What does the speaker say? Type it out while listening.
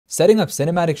Setting up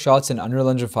cinematic shots in Unreal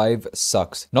Engine 5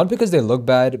 sucks. Not because they look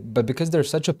bad, but because they're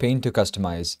such a pain to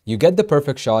customize. You get the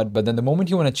perfect shot, but then the moment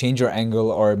you want to change your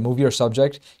angle or move your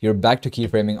subject, you're back to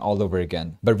keyframing all over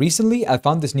again. But recently, I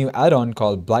found this new add-on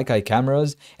called Black Eye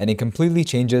Cameras, and it completely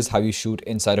changes how you shoot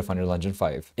inside of Unreal Engine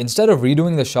 5. Instead of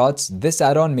redoing the shots, this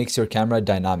add-on makes your camera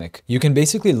dynamic. You can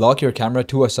basically lock your camera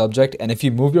to a subject, and if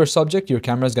you move your subject, your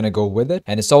camera is going to go with it,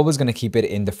 and it's always going to keep it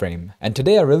in the frame. And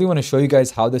today, I really want to show you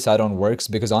guys how this add-on works,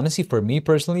 because honestly, for me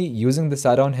personally, using this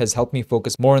add-on has helped me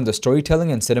focus more on the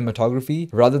storytelling and cinematography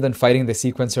rather than fighting the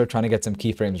sequencer trying to get some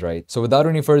keyframes right. So without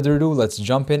any further ado, let's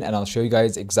jump in and I'll show you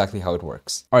guys exactly how it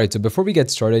works. Alright, so before we get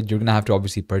started, you're gonna have to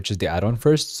obviously purchase the add-on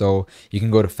first. So you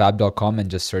can go to fab.com and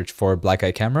just search for Black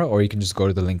Eye Camera, or you can just go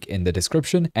to the link in the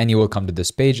description and you will come to this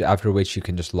page, after which you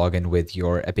can just log in with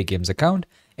your Epic Games account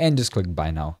and just click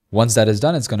buy now. Once that is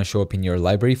done, it's going to show up in your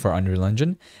library for Unreal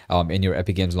Engine in your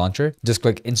Epic Games launcher. Just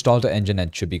click install to engine and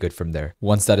it should be good from there.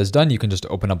 Once that is done, you can just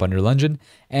open up Unreal Engine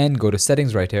and go to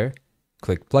settings right here,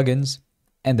 click plugins,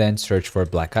 and then search for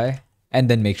Black Eye. And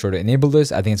then make sure to enable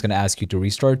this. I think it's going to ask you to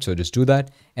restart, so just do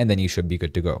that and then you should be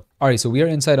good to go. Alright, so we are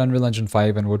inside Unreal Engine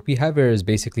 5 and what we have here is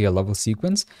basically a level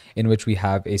sequence in which we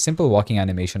have a simple walking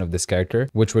animation of this character,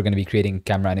 which we're going to be creating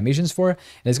camera animations for. And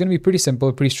it's going to be pretty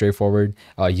simple, pretty straightforward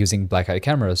using Black Eye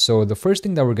cameras. So the first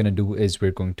thing that we're going to do is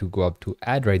we're going to go up to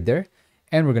add right there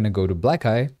and we're going to go to Black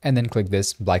Eye and then click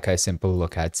this Black Eye simple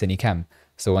look at CineCam.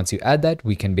 So once you add that,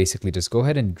 we can basically just go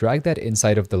ahead and drag that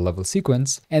inside of the level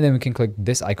sequence. And then we can click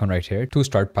this icon right here to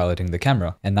start piloting the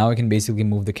camera. And now I can basically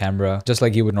move the camera just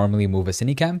like you would normally move a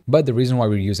CineCam. But the reason why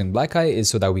we're using Black Eye is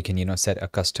so that we can, set a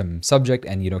custom subject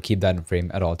and, keep that in frame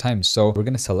at all times. So we're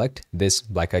going to select this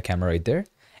Black Eye camera right there.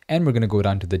 And we're going to go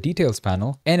down to the details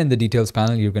panel, and in the details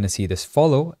panel, you're going to see this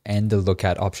follow and the look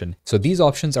at option. So these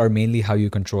options are mainly how you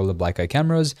control the Black Eye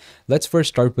cameras. Let's first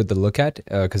start with the look at,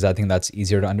 because I think that's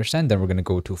easier to understand. Then we're going to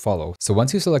go to follow. So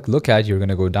once you select look at, you're going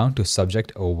to go down to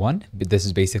subject 01. This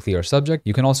is basically your subject.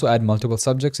 You can also add multiple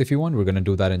subjects if you want. We're going to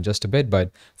do that in just a bit,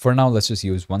 but for now, let's just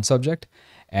use one subject.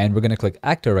 And we're going to click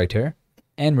actor right here,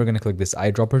 and we're going to click this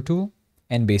eyedropper tool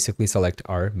and basically select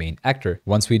our main actor.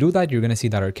 Once we do that, you're going to see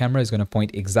that our camera is going to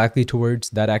point exactly towards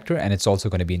that actor, and it's also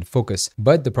going to be in focus.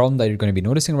 But the problem that you're going to be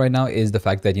noticing right now is the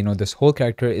fact that, this whole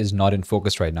character is not in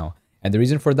focus right now. And the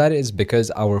reason for that is because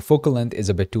our focal length is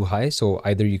a bit too high. So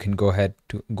either you can go ahead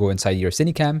to go inside your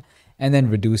CineCam and then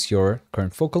reduce your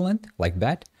current focal length like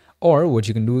that. Or what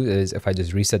you can do is, if I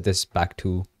just reset this back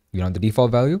to the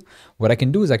default value, what I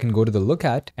can do is I can go to the look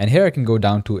at, and here I can go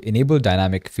down to enable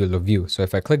dynamic field of view. So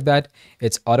if I click that,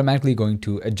 it's automatically going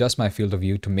to adjust my field of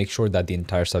view to make sure that the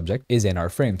entire subject is in our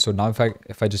frame. So now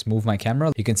if I just move my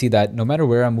camera, you can see that no matter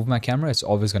where I move my camera, it's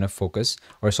always going to focus,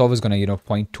 or it's always going to,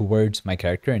 point towards my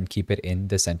character and keep it in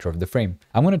the center of the frame.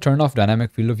 I'm going to turn off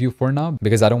dynamic field of view for now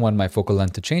because I don't want my focal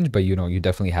length to change, but you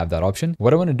definitely have that option.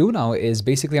 What I want to do now is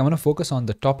basically I want to focus on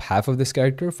the top half of this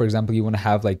character. For example, you want to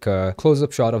have like a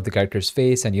close-up shot of the character's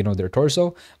face and their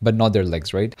torso, but not their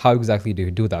legs, right? How exactly do you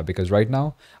do that? Because right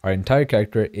now our entire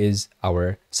character is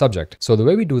our subject. So the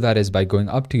way we do that is by going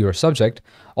up to your subject.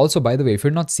 Also, by the way, if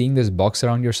you're not seeing this box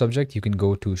around your subject, you can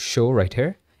go to show right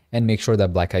here and make sure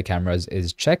that Black Eye cameras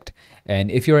is checked.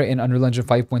 And if you're in Unreal Engine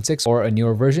 5.6 or a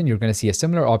newer version, you're going to see a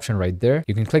similar option right there.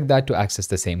 You can click that to access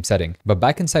the same setting. But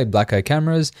back inside Black Eye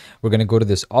cameras, we're going to go to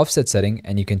this offset setting,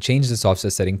 and you can change this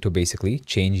offset setting to basically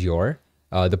change your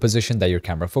the position that your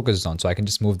camera focuses on. So I can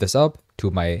just move this up to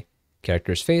my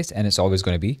character's face, and it's always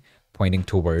going to be pointing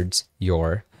towards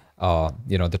your,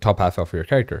 the top half of your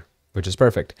character, which is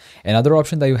perfect. Another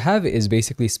option that you have is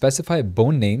basically specify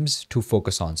bone names to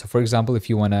focus on. So for example,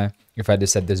 if I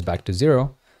just set this back to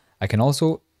 0, I can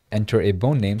also enter a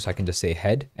bone name. So I can just say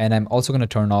head, and I'm also going to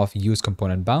turn off use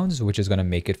component bounds, which is going to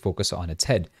make it focus on its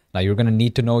head. Now you're going to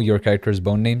need to know your character's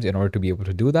bone names in order to be able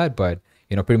to do that, but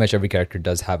pretty much every character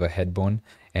does have a head bone.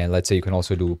 And let's say you can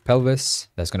also do pelvis.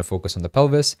 That's going to focus on the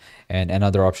pelvis. And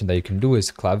another option that you can do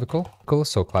is clavicle.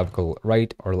 So clavicle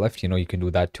right or left, you can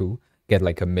do that too. Get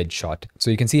like a mid shot.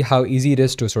 So you can see how easy it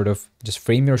is to sort of just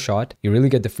frame your shot. You really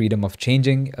get the freedom of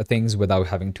changing things without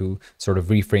having to sort of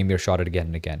reframe your shot again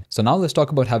and again. So now let's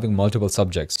talk about having multiple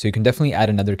subjects. So you can definitely add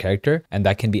another character, and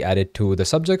that can be added to the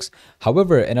subjects.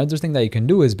 However, another thing that you can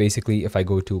do is basically if I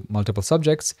go to multiple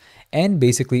subjects, and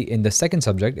basically in the second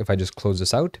subject, if I just close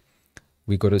this out,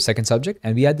 we go to second subject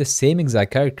and we add the same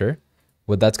exact character.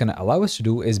 What that's going to allow us to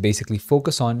do is basically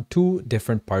focus on two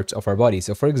different parts of our body.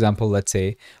 So for example, let's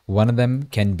say one of them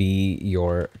can be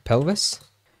your pelvis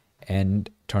and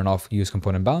turn off use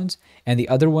component bounds, and the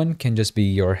other one can just be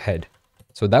your head.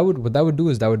 So what that would do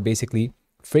is that would basically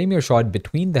frame your shot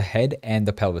between the head and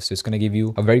the pelvis. So it's going to give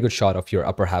you a very good shot of your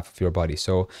upper half of your body.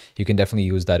 So you can definitely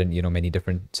use that in, many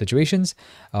different situations.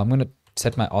 I'm going to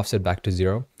set my offset back to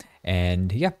 0.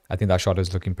 And yeah, I think that shot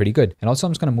is looking pretty good. And also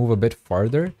I'm just going to move a bit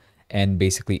farther and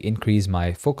basically increase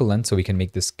my focal length so we can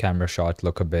make this camera shot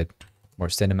look a bit more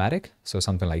cinematic. So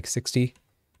something like 60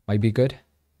 might be good.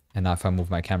 And now if I move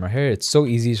my camera here, it's so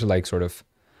easy to like sort of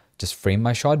just frame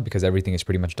my shot because everything is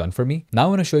pretty much done for me. Now I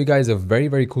want to show you guys a very,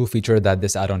 very cool feature that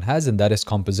this add-on has, and that is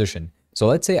composition. So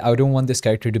let's say I don't want this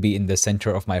character to be in the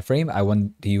center of my frame. I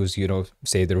want to use,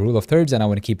 say the rule of thirds, and I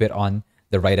want to keep it on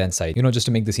the right hand side, just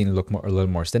to make the scene look a little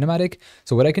more cinematic.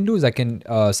 So what I can do is I can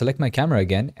select my camera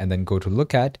again and then go to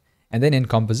look at, and then in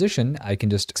composition, I can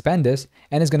just expand this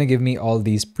and it's going to give me all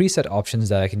these preset options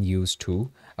that I can use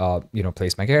to,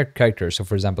 place my character. So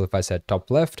for example, if I said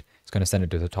top left, it's going to send it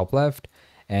to the top left.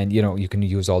 And, you can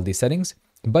use all these settings,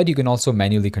 but you can also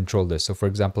manually control this. So for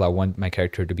example, I want my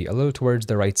character to be a little towards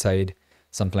the right side,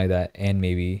 something like that, and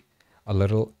maybe a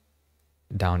little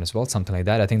down as well, something like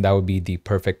that. I think that would be the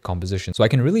perfect composition. So I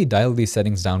can really dial these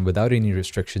settings down without any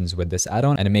restrictions with this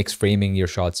add-on, and it makes framing your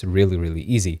shots really, really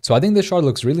easy. So I think this shot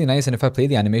looks really nice. And if I play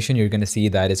the animation, you're going to see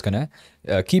that it's going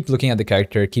to keep looking at the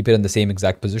character, keep it in the same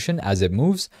exact position as it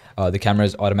moves. The camera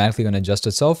is automatically going to adjust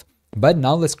itself. But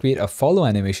now let's create a follow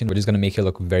animation, which is going to make it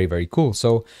look very, very cool.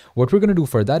 So what we're going to do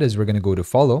for that is we're going to go to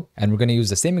follow, and we're going to use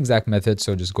the same exact method.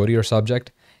 So just go to your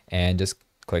subject and just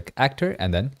click actor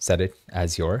and then set it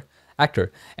as your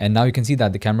actor. And now you can see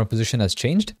that the camera position has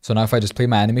changed. So now if I just play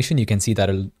my animation, you can see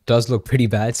that it does look pretty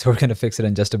bad. So we're going to fix it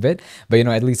in just a bit, but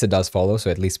at least it does follow.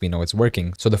 So at least we know it's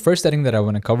working. So the first setting that I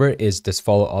want to cover is this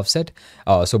follow offset.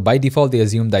 So by default, they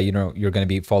assume that, you're going to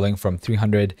be following from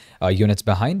 300 units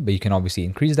behind, but you can obviously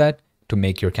increase that to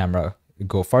make your camera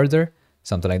go farther,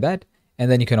 something like that. And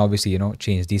then you can obviously,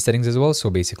 change these settings as well. So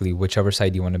basically whichever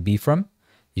side you want to be from,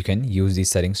 you can use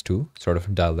these settings to sort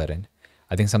of dial that in.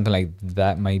 I think something like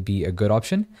that might be a good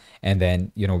option. And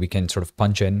then, we can sort of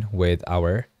punch in with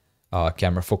our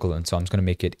camera focal length. So I'm just going to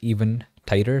make it even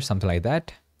tighter, something like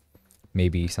that.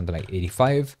 Maybe something like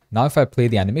 85. Now, if I play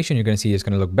the animation, you're going to see it's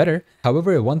going to look better.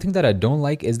 However, one thing that I don't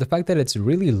like is the fact that it's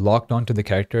really locked onto the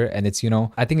character, and it's,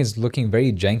 I think it's looking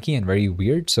very janky and very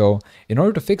weird. So in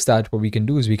order to fix that, what we can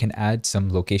do is we can add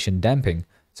some location damping.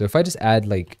 So if I just add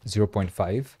like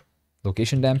 0.5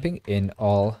 location damping in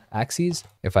all axes,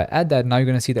 if I add that, now you're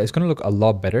going to see that it's going to look a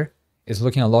lot better. It's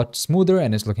looking a lot smoother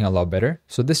and it's looking a lot better.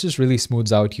 So this just really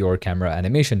smooths out your camera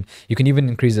animation. You can even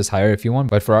increase this higher if you want,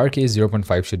 but for our case,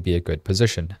 0.5 should be a good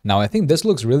position. Now, I think this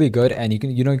looks really good, and you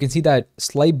can see that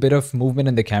slight bit of movement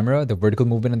in the camera, the vertical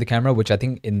movement in the camera, which I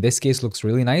think in this case looks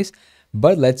really nice.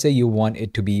 But let's say you want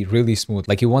it to be really smooth,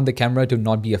 like you want the camera to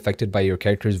not be affected by your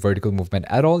character's vertical movement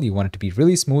at all. You want it to be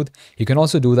really smooth. You can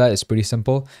also do that. It's pretty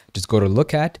simple. Just go to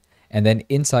look at, and then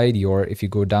inside if you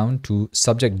go down to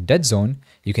subject dead zone,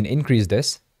 you can increase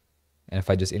this. And if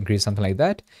I just increase something like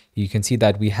that, you can see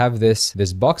that we have this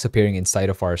box appearing inside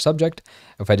of our subject.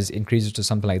 If I just increase it to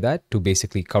something like that to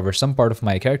basically cover some part of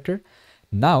my character,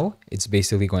 now it's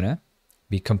basically going to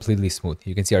be completely smooth.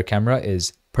 You can see our camera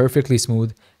is perfectly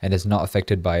smooth and is not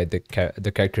affected by the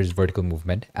character's vertical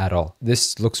movement at all.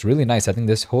 This looks really nice. I think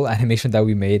this whole animation that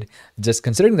we made, just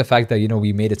considering the fact that,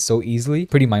 we made it so easily,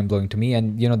 pretty mind-blowing to me.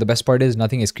 And, the best part is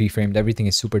nothing is keyframed. Everything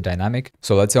is super dynamic.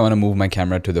 So let's say I want to move my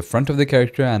camera to the front of the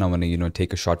character and I want to,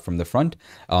 take a shot from the front.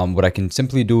 What I can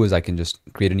simply do is I can just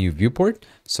create a new viewport.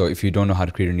 So if you don't know how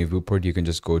to create a new viewport, you can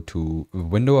just go to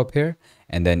window up here.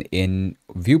 And then in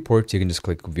viewports, you can just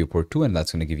click viewport 2, and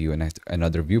that's going to give you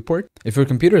another viewport. If your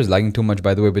computer is lagging too much,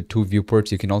 by the way, with 2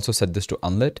 viewports, you can also set this to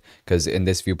unlit, because in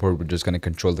this viewport, we're just going to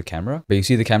control the camera. But you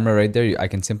see the camera right there, I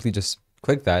can simply just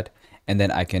click that, and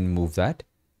then I can move that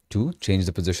to change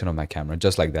the position of my camera,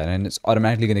 just like that. And it's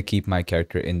automatically going to keep my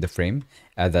character in the frame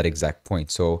at that exact point.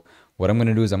 So what I'm going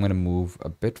to do is I'm going to move a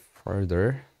bit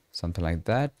further, something like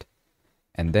that.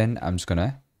 And then I'm just going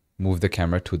to move the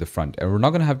camera to the front, and we're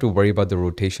not going to have to worry about the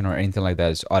rotation or anything like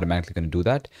that. It's automatically going to do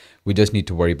that. We just need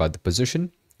to worry about the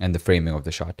position and the framing of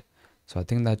the shot. So I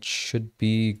think that should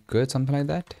be good, something like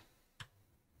that.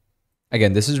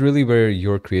 Again, this is really where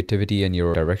your creativity and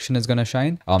your direction is going to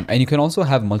shine. And you can also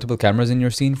have multiple cameras in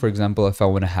your scene. For example, if I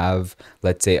want to have,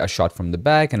 let's say, a shot from the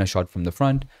back and a shot from the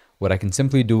front, what I can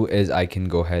simply do is I can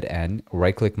go ahead and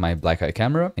right click my black eye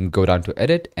camera and go down to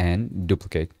edit and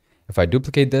duplicate. If I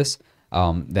duplicate this,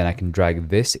 then I can drag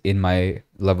this in my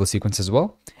level sequence as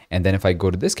well. And then if I go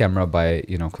to this camera by,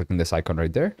 clicking this icon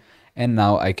right there, and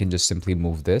now I can just simply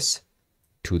move this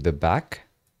to the back.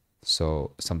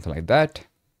 So something like that.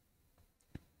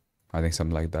 I think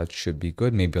something like that should be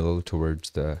good. Maybe a little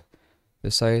towards the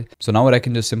this side. So now what I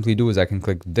can just simply do is I can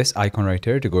click this icon right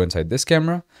here to go inside this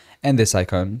camera, and this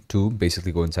icon to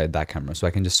basically go inside that camera. So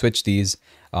I can just switch these,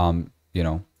 you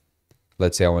know,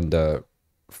 let's say I want the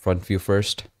front view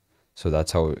first. So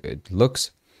that's how it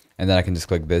looks. And then I can just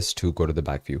click this to go to the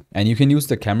back view. And you can use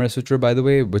the camera switcher, by the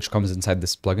way, which comes inside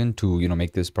this plugin to, you know,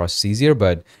 make this process easier,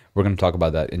 but we're going to talk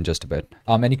about that in just a bit.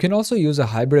 And you can also use a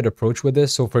hybrid approach with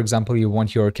this. So for example, you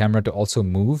want your camera to also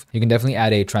move. You can definitely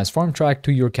add a transform track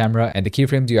to your camera, and the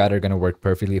keyframes you add are going to work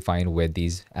perfectly fine with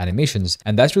these animations.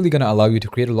 And that's really going to allow you to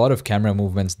create a lot of camera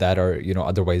movements that are, you know,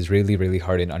 otherwise really, really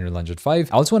hard in Unreal Engine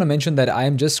 5. I also want to mention that I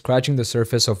am just scratching the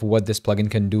surface of what this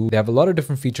plugin can do. They have a lot of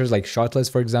different features like shot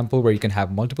list, for example, where you can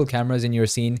have multiple cameras in your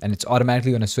scene and it's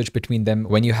automatically going to switch between them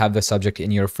when you have the subject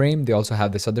in your frame. They also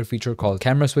have this other feature called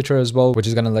camera switcher as well, which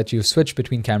is going to let you switch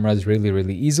between cameras really,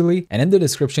 really easily. And in the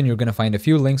description, you're going to find a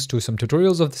few links to some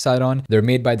tutorials of this add-on. They're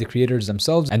made by the creators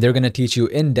themselves, and they're going to teach you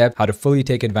in depth how to fully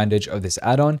take advantage of this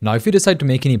add-on. Now, if you decide to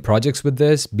make any projects with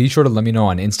this, be sure to let me know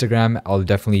on Instagram. I'll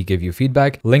definitely give you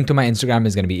feedback. Link to my Instagram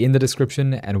is going to be in the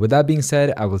description. And with that being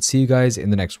said, I will see you guys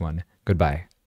in the next one. Goodbye.